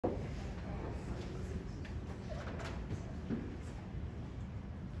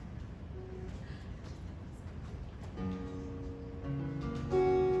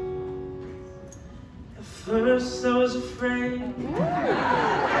first I was afraid.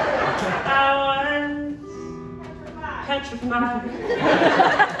 I was petrified.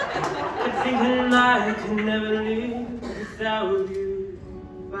 And thinking I could never live without you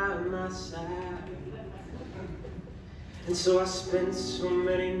by my side. And so I spent so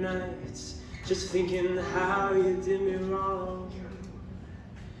many nights just thinking how you did me wrong.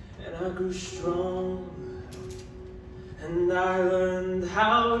 And I grew strong, and I learned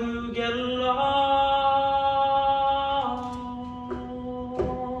how to get along.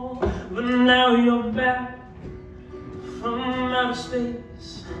 But now you're back from outer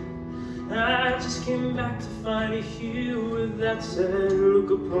space. I just came back to find you here with that sad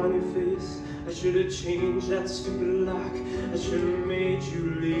look upon your face. I should have changed that stupid lock. I should have made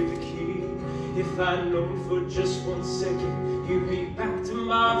you leave the key. If I'd known for just 1 second you'd be back to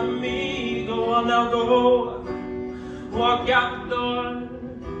bother me. Go on now, go. Walk out the door.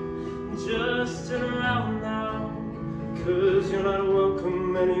 Just turn around now, 'cause you're not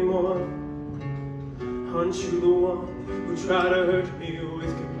welcome anymore. Aren't you the one who tried to hurt me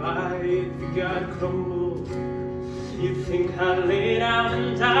with goodbye? If you got crumbled, you'd think I'd lay down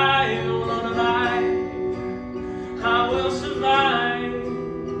and die. Oh, not alive, I will survive.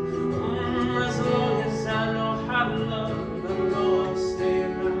 As long as I know how to love, I know I'll stay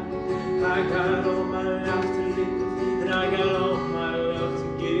alive. I got all my life to live, and I got all my love to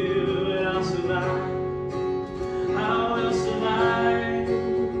give, and I'll survive. I will survive.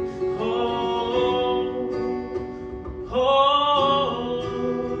 Oh, oh,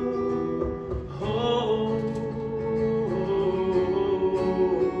 oh,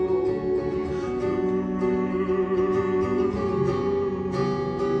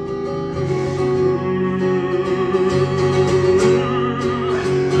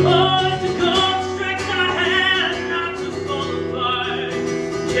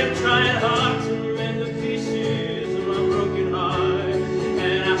 kept trying hard to mend the pieces of my broken heart.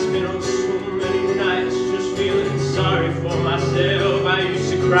 And I spent on so many nights just feeling sorry for myself. I used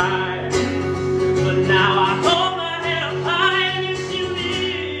to cry, but now I hold my head up high and you see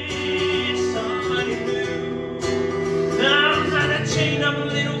me, somebody new. I'm not chained up a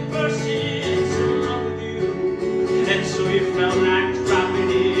little